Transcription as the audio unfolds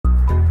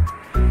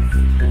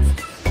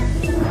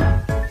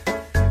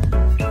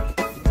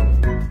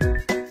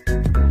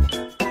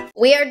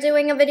We are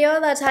doing a video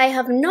that I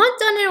have not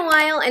done in a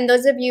while, and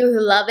those of you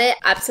who love it,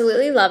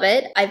 absolutely love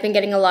it. I've been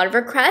getting a lot of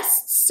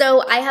requests,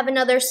 so I have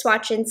another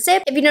swatch and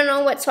sip. If you don't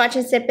know what swatch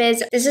and sip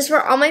is, this is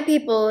for all my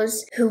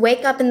peoples who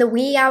wake up in the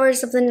wee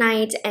hours of the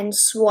night and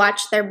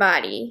swatch their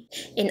body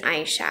in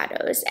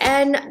eyeshadows.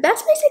 And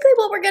that's basically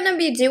what we're gonna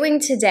be doing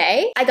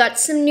today. I got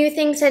some new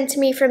things sent to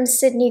me from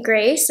Sydney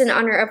Grace in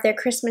honor of their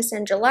Christmas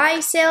in July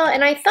sale,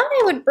 and I thought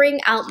I would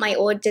bring out my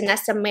old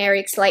Danessa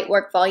Myricks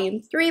Lightwork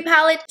Volume 3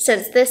 palette,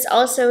 since this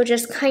also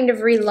just kind of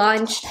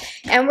relaunched,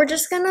 and we're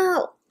just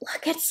gonna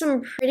look at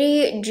some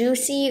pretty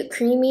juicy,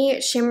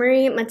 creamy,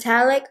 shimmery,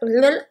 metallic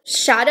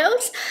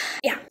shadows.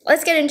 Yeah,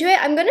 let's get into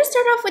it. I'm gonna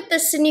start off with the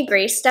Sydney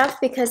Grace stuff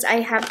because I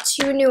have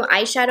two new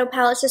eyeshadow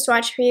palettes to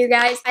swatch for you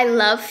guys. I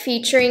love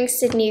featuring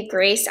Sydney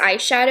Grace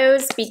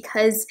eyeshadows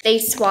because they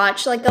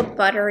swatch like a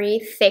buttery,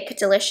 thick,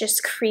 delicious,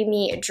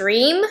 creamy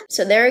dream.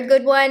 So they're a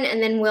good one,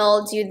 and then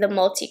we'll do the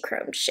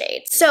multi-chrome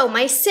shades. So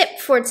my sip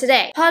for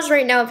today. Pause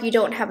right now if you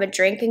don't have a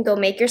drink and go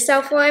make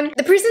yourself one.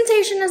 The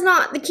presentation is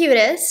not the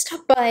cutest,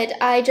 but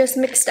I just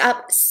mixed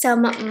up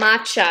some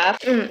matcha,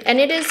 and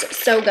it is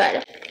so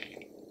good.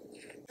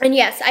 And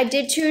yes, I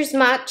did choose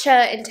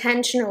matcha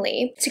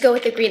intentionally to go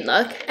with the green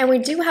look, and we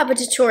do have a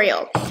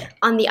tutorial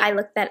on the eye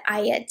look that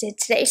I did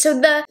today. So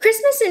the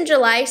Christmas in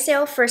July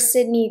sale for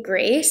Sydney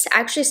Grace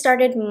actually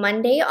started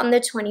Monday on the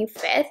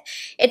 25th.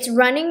 It's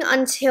running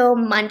until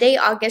Monday,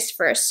 August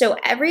 1st. So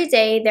every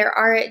day there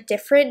are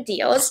different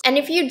deals. And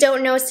if you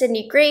don't know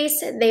Sydney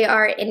Grace, they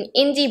are an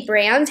indie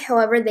brand.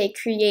 However, they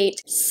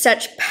create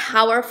such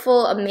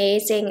powerful,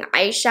 amazing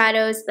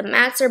eyeshadows. The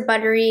mattes are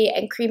buttery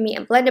and creamy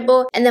and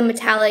blendable, and the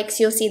metallics,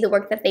 you'll see the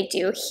work that they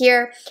do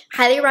here.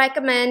 Highly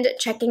recommend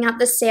checking out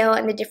the sale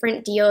and the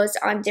different deals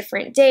on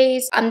different days.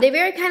 They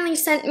very kindly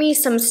sent me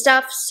some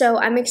stuff, so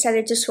I'm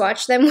excited to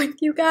swatch them with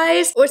you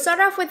guys. We'll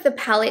start off with the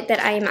palette that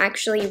I am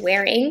actually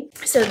wearing.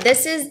 So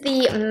this is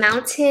the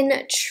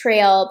Mountain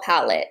Trail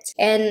palette,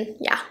 and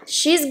yeah,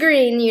 she's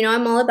green, you know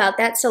I'm all about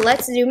that. So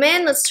let's zoom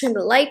in, let's turn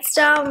the lights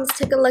down, let's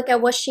take a look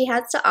at what she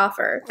has to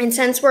offer. And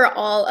since we're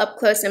all up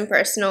close and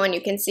personal and you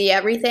can see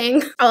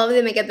everything, all of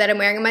the makeup that I'm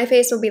wearing on my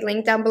face will be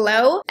linked down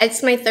below.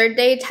 It's my third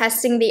day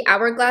testing the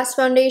Hourglass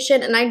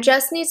foundation, and I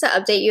just need to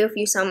update you if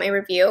you saw my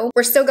review.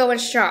 We're still going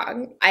strong.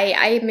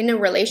 I'm in a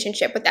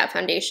relationship with that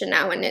foundation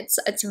now, and it's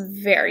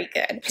very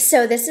good.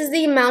 So this is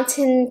the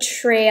Mountain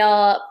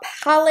Trail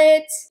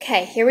palette.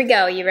 Okay, here we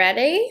go. You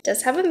ready? It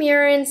does have a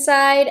mirror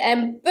inside,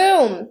 and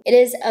boom! It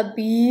is a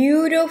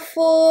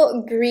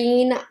beautiful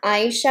green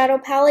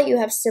eyeshadow palette. You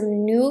have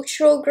some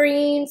neutral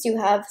greens. You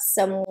have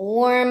some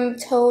warm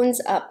tones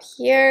up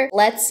here.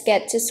 Let's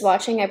get to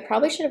swatching. I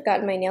probably should have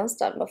gotten my nails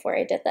done before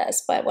I did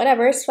this, but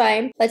whatever, it's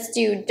fine. Let's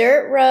do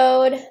Dirt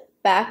Road,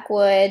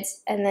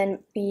 Backwoods, and then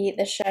Be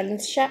the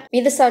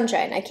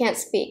Sunshine. I can't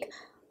speak.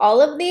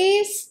 All of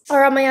these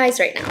are on my eyes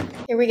right now.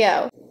 Here we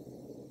go.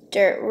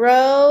 Dirt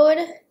Road,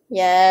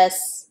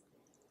 yes.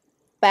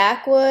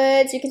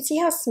 Backwoods, you can see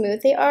how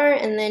smooth they are,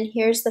 and then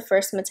here's the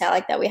first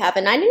metallic that we have,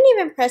 and I didn't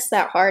even press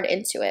that hard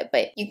into it,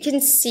 but you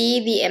can see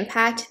the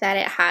impact that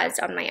it has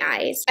on my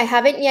eyes. I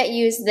haven't yet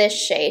used this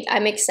shade.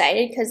 I'm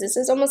excited because this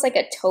is almost like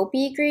a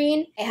taupey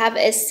green. I have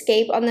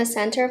Escape on the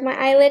center of my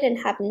eyelid and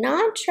have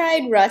not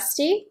tried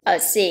Rusty. Oh,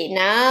 see,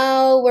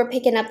 now we're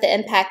picking up the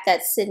impact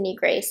that Sydney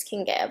Grace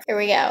can give. Here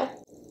we go.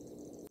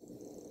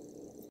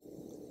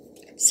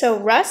 So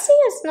Rusty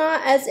is not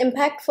as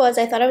impactful as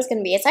I thought it was going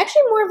to be. It's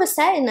actually more of a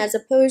satin as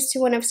opposed to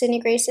one of Sydney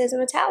Grace's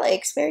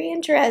metallics. Very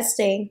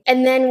interesting.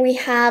 And then we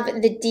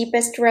have the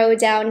deepest row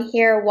down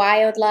here,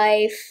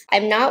 Wildlife.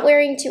 I'm not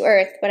wearing To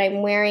Earth, but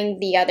I'm wearing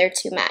the other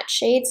two matte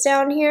shades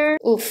down here.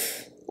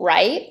 Oof.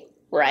 Right?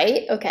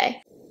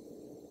 Okay.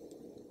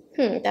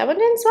 That one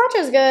didn't swatch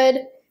as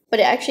good, but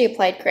it actually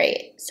applied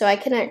great. So I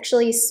can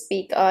actually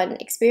speak on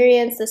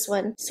experience. This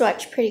one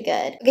swatched pretty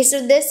good. Okay,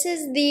 so this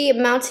is the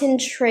Mountain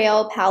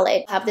Trail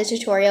palette. I have the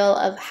tutorial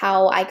of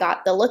how I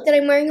got the look that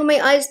I'm wearing on my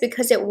eyes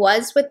because it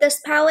was with this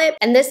palette.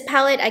 And this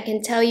palette, I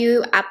can tell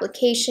you,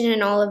 application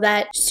and all of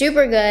that,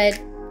 super good.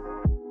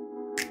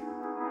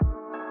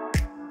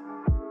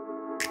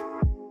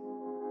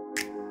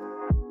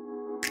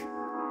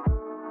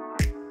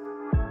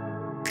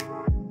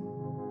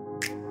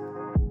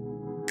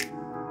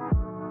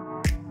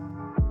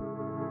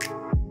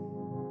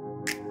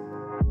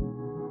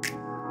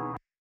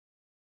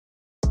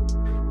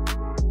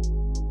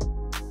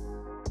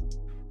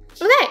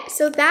 Okay,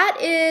 so that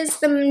is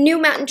the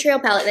new Mountain Trail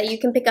palette that you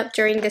can pick up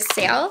during the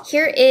sale.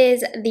 Here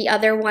is the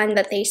other one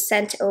that they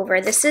sent over.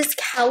 This is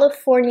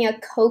California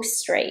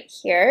Coast right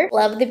here.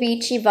 Love the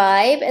beachy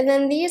vibe. And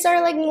then these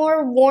are like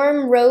more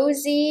warm,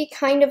 rosy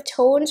kind of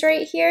tones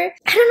right here.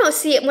 I don't know,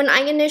 see, when I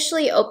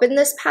initially opened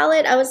this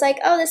palette, I was like,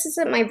 oh, this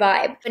isn't my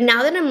vibe. But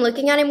now that I'm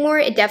looking at it more,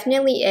 it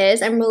definitely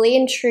is. I'm really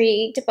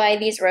intrigued by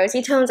these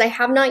rosy tones. I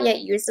have not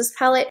yet used this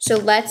palette, so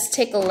let's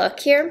take a look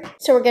here.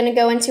 So we're gonna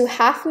go into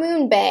Half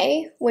Moon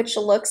Bay, which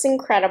looks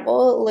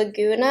incredible,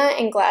 Laguna,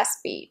 and Glass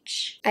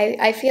Beach.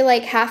 I feel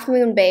like Half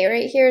Moon Bay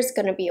right here is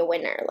gonna be a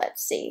winner.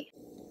 Let's see.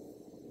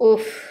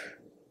 Oof.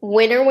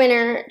 Winner,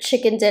 winner,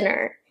 chicken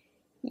dinner.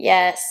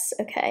 Yes,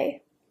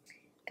 okay.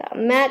 Got a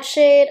matte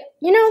shade.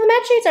 You know, the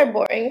matte shades are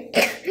boring.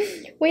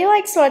 We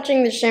like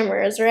swatching the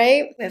shimmers,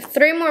 right? We have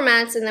 3 more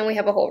mattes and then we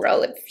have a whole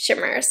row of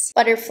shimmers.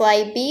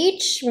 Butterfly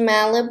Beach,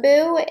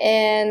 Malibu,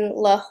 and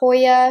La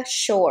Jolla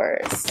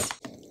Shores.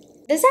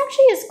 This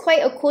actually is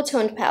quite a cool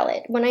toned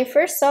palette. When I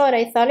first saw it,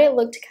 I thought it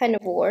looked kind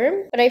of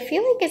warm, but I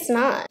feel like it's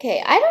not.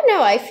 Okay, I don't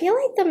know. I feel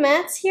like the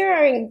mattes here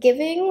aren't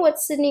giving what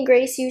Sydney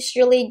Grace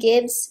usually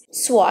gives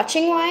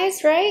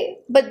swatching-wise, right?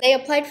 But they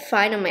applied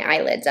fine on my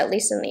eyelids, at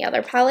least in the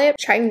other palette.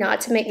 Trying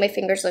not to make my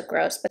fingers look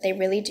gross, but they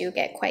really do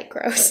get quite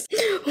gross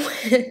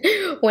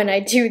when I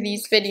do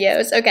these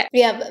videos. Okay,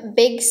 we have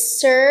Big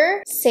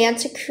Sur,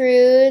 Santa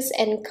Cruz,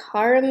 and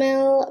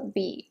Caramel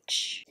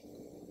Beach.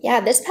 Yeah,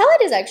 this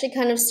palette is actually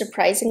kind of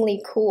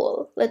surprisingly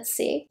cool. Let's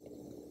see.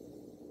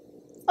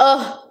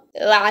 Oh,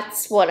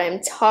 that's what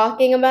I'm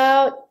talking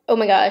about. Oh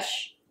my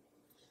gosh.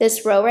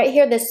 This row right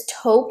here, this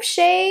taupe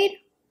shade.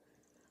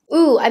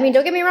 Ooh, I mean,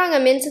 don't get me wrong,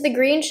 I'm into the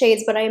green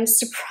shades, but I am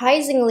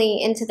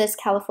surprisingly into this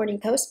California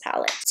Coast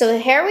palette. So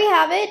here we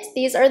have it.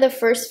 These are the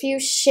first few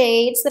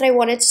shades that I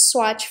wanted to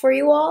swatch for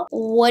you all.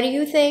 What do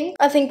you think?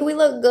 I think we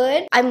look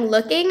good. I'm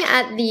looking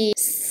at the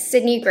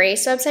Sydney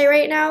Grace website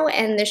right now,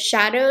 and the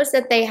shadows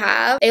that they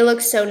have, they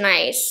look so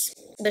nice.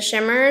 The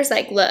shimmers,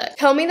 like, look.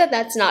 Tell me that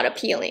that's not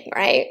appealing,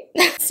 right?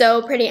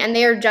 So pretty, and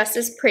they are just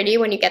as pretty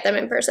when you get them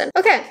in person.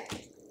 Okay.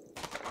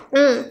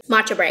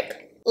 Matcha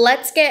break.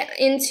 Let's get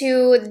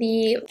into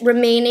the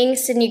remaining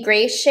Sydney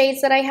Grace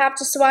shades that I have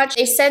to swatch.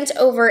 They sent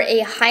over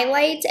a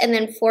highlight and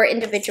then 4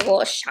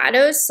 individual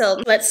shadows.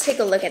 So let's take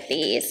a look at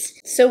these.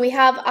 So we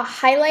have a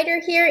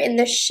highlighter here in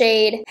the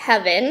shade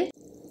Heaven.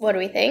 What do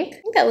we think? I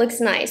think that looks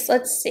nice.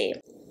 Let's see.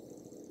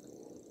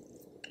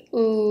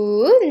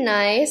 Ooh,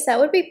 nice. That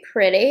would be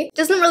pretty.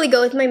 Doesn't really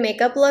go with my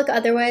makeup look.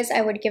 Otherwise,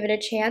 I would give it a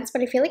chance.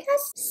 But I feel like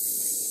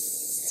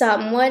that's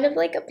somewhat of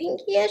like a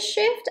pinky-ish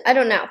shift. I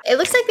don't know. It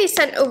looks like they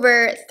sent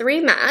over 3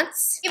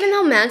 mattes. Even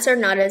though mattes are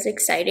not as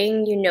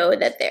exciting, you know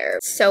that they're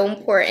so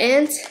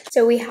important.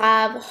 So we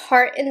have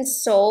Heart and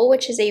Soul,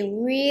 which is a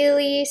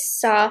really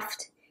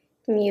soft,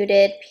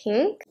 muted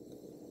pink.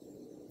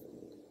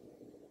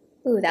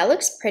 Ooh, that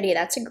looks pretty.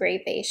 That's a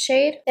great base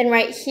shade. Then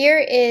right here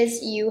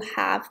is You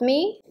Have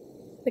Me,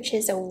 which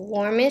is a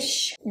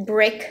warmish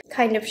brick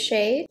kind of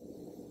shade.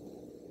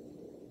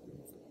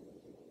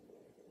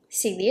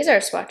 See, these are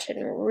swatching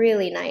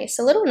really nice.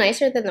 A little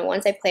nicer than the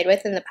ones I played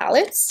with in the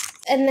palettes.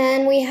 And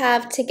then we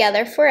have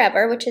Together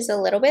Forever, which is a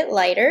little bit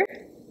lighter.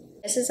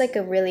 This is like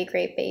a really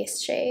great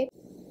base shade.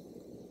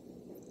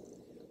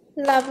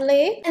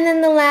 Lovely. And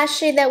then the last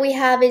shade that we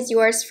have is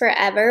Yours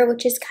Forever,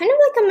 which is kind of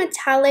like a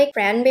metallic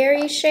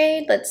cranberry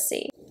shade. Let's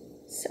see.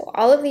 So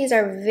all of these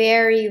are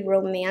very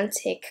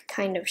romantic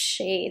kind of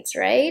shades,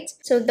 right?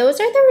 So those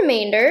are the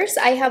remainders.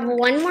 I have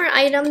one more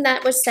item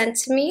that was sent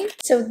to me.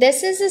 So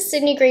this is the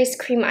Sydney Grace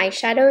Cream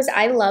Eyeshadows.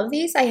 I love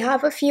these. I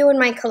have a few in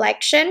my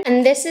collection.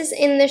 And this is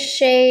in the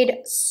shade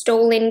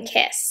Stolen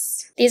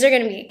Kiss. These are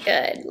going to be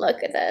good.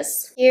 Look at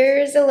this.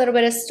 Here's a little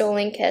bit of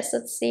Stolen Kiss.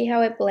 Let's see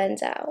how it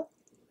blends out.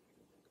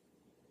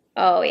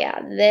 Oh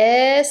yeah,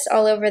 this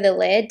all over the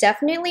lid.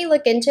 Definitely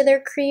look into their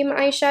cream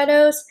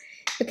eyeshadows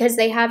because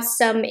they have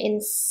some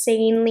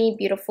insanely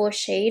beautiful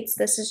shades.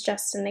 This is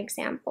just an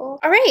example.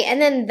 All right,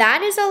 and then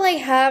that is all I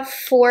have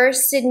for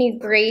Sydney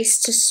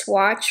Grace to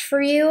swatch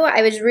for you.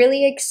 I was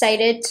really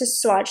excited to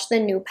swatch the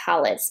new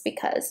palettes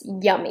because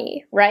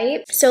yummy,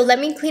 right? So let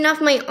me clean off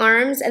my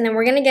arms and then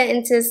we're gonna get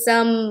into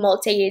some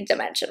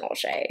multi-dimensional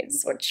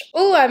shades, which,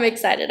 ooh, I'm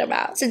excited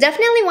about. So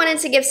definitely wanted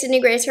to give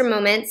Sydney Grace her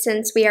moment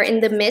since we are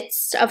in the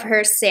midst of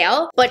her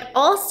sale, but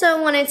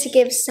also wanted to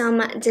give some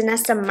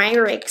Danessa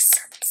Myricks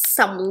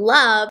some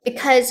love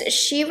because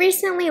she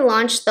recently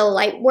launched the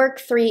Lightwork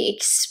 3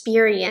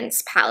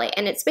 Experience palette,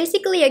 and it's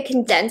basically a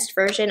condensed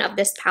version of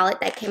this palette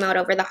that came out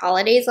over the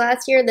holidays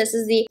last year. This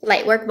is the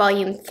Lightwork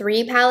Volume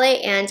 3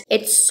 palette, and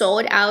it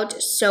sold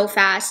out so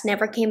fast,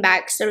 never came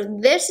back. So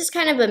this is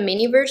kind of a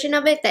mini version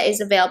of it that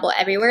is available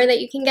everywhere that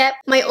you can get.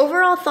 My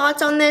overall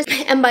thoughts on this,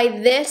 and by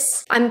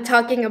this, I'm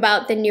talking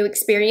about the new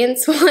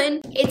Experience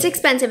one. It's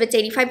expensive, it's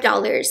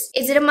 $85.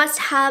 Is it a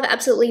must-have?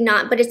 Absolutely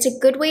not, but it's a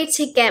good way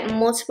to get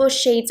multiple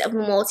shades of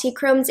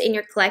multi-chromes in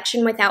your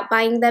collection without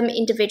buying them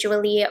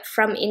individually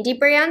from indie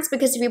brands,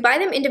 because if you buy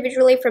them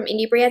individually from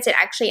indie brands, it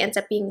actually ends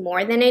up being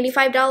more than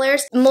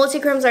 $85.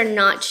 Multi-chromes are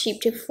not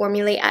cheap to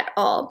formulate at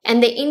all.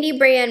 And the indie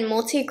brand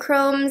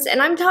multi-chromes,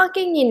 and I'm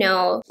talking, you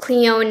know,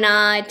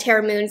 Cleona,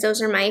 Terra Moons,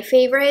 those are my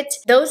favorite.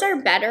 Those are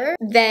better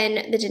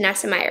than the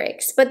Danessa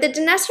Myricks. But the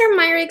Danessa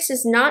Myricks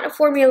is not a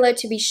formula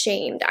to be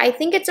shamed. I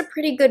think it's a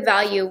pretty good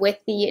value with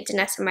the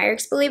Danessa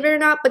Myricks, believe it or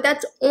not, but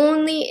that's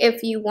only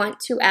if you want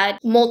to add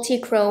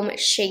multi-chrome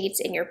shades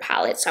in your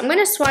palette. So I'm going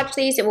to swatch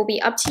these. It will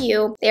be up to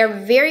you. They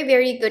are very,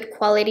 very good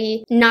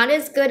quality. Not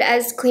as good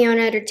as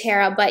Cleona or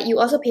Terra, but you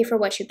also pay for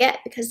what you get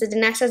because the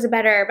Danessa is a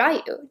better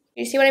value.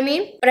 You see what I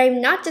mean? But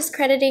I'm not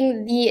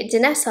discrediting the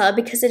Danessa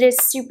because it is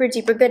super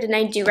duper good and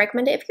I do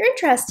recommend it if you're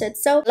interested.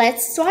 So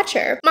let's swatch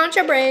her.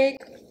 Matcha break.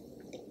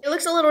 It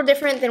looks a little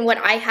different than what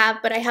I have,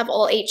 but I have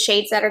all 8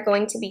 shades that are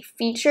going to be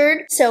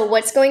featured. So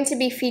what's going to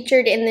be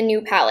featured in the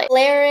new palette?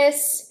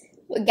 Polaris,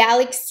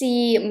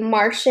 Galaxy,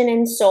 Martian,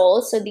 and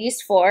Soul. So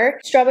these 4.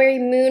 Strawberry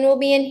Moon will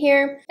be in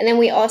here. And then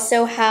we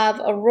also have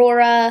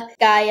Aurora,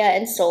 Gaia,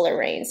 and Solar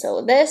Rain.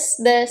 So this,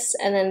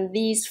 and then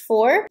these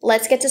 4.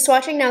 Let's get to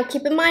swatching now.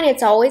 Keep in mind,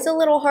 it's always a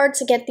little hard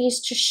to get these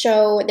to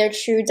show their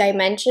true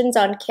dimensions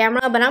on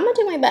camera, but I'm gonna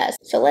do my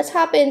best. So let's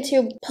hop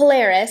into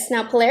Polaris.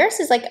 Now, Polaris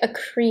is like a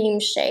cream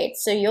shade,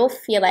 so you'll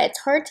feel that. It's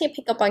hard to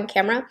pick up on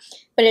camera,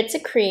 but it's a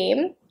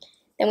cream.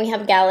 Then we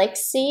have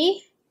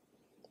Galaxy,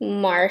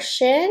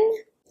 Martian,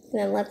 and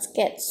then let's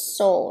get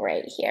Soul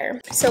right here.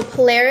 So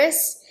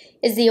Polaris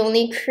is the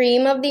only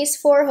cream of these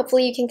 4.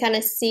 Hopefully you can kind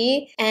of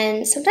see.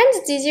 And sometimes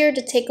it's easier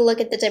to take a look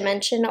at the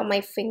dimension on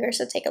my finger,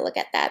 so take a look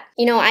at that.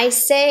 You know, I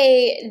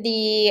say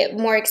the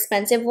more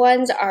expensive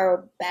ones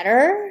are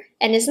better.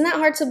 And isn't that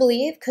hard to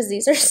believe? Because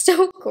these are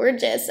so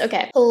gorgeous.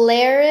 Okay,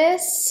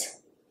 Polaris.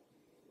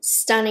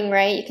 Stunning,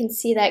 right? You can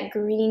see that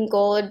green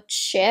gold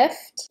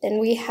shift. Then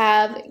we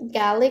have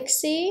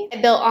Galaxy.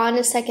 I built on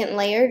a second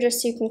layer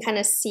just so you can kind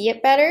of see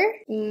it better.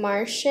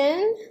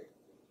 Martian.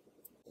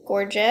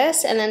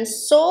 Gorgeous. And then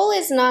Soul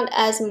is not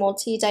as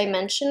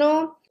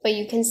multi-dimensional, but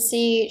you can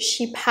see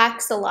she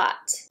packs a lot.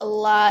 A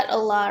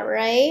lot,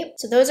 right?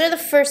 So those are the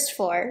first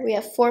 4. We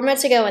have 4 more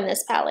to go in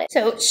this palette.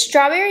 So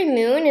Strawberry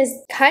Moon is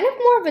kind of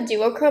more of a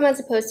duochrome as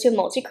opposed to a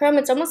multi-chrome.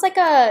 It's almost like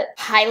a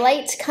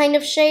highlight kind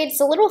of shade. It's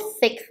a little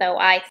thick though,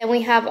 And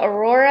we have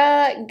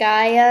Aurora,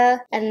 Gaia,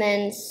 and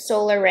then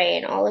Solar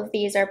Rain. All of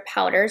these are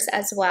powders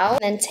as well.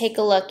 And then take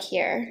a look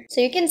here.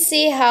 So you can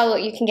see how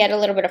you can get a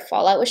little bit of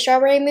fallout with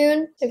Strawberry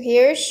Moon. So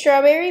here's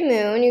Strawberry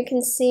Moon. You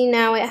can see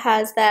now it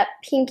has that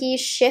pinky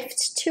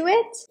shift to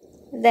it.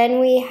 Then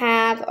we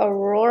have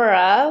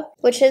Aurora,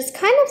 which is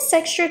kind of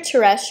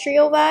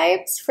extraterrestrial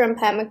vibes from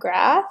Pat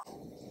McGrath.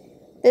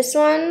 This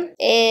one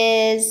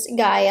is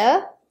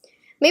Gaia.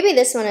 Maybe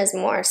this one is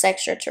more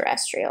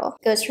extraterrestrial.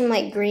 Goes from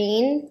like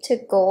green to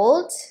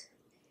gold.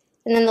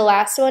 And then the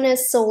last one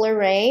is Solar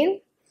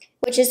Rain,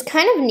 which is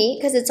kind of neat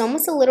because it's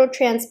almost a little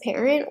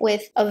transparent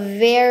with a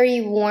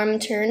very warm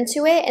turn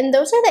to it. And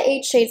those are the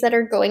 8 shades that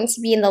are going to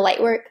be in the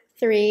Lightwork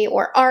 3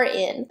 or are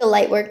in the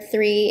Lightwork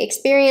 3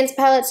 Experience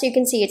palette. So you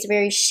can see it's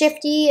very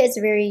shifty, it's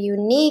very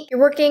unique. You're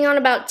working on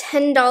about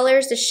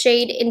 $10 a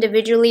shade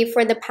individually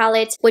for the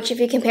palette, which if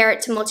you compare it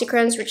to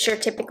multi-chromes, which are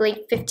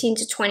typically $15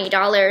 to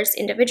 $20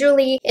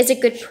 individually, is a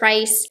good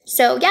price.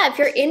 So yeah, if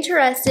you're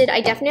interested,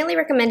 I definitely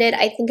recommend it.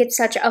 I think it's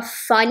such a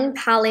fun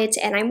palette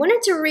and I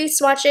wanted to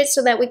re-swatch it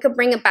so that we could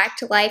bring it back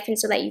to life and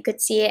so that you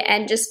could see it,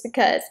 and just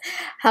because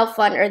how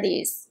fun are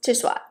these to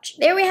swatch.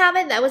 There we have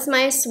it. That was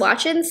my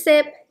swatch and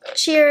sip.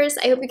 Cheers.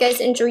 I hope you guys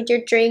enjoyed your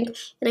drink,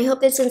 and I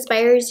hope this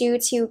inspires you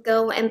to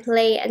go and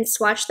play and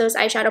swatch those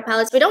eyeshadow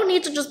palettes. We don't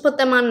need to just put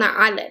them on their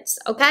eyelids,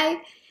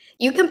 okay?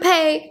 You can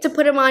pay to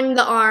put them on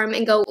the arm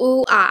and go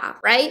ooh ah,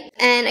 right?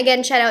 And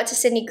again, shout out to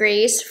Sydney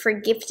Grace for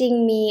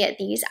gifting me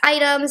these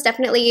items.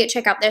 Definitely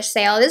check out their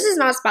sale. This is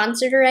not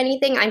sponsored or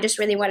anything. I just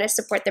really want to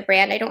support the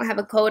brand. I don't have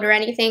a code or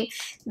anything,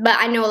 but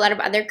I know a lot of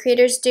other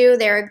creators do.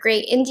 They're a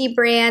great indie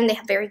brand. They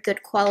have very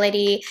good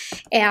quality,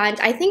 and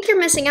I think you're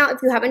missing out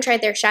if you haven't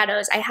tried their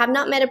shadows. I have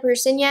not met a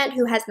person yet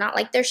who has not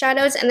liked their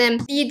shadows, and then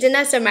the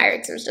Danessa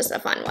Myricks was just a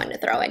fun one to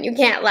throw in. You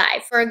can't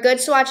lie. For a good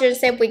swatch and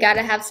sip, we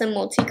gotta have some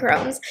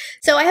multi-chromes.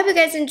 So I hope you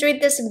guys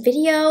enjoyed this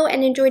video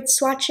and enjoyed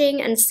swatching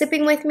and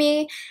sipping with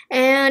me,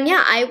 and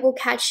yeah, I will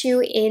catch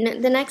you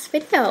in the next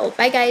video.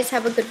 Bye guys,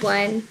 have a good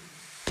one.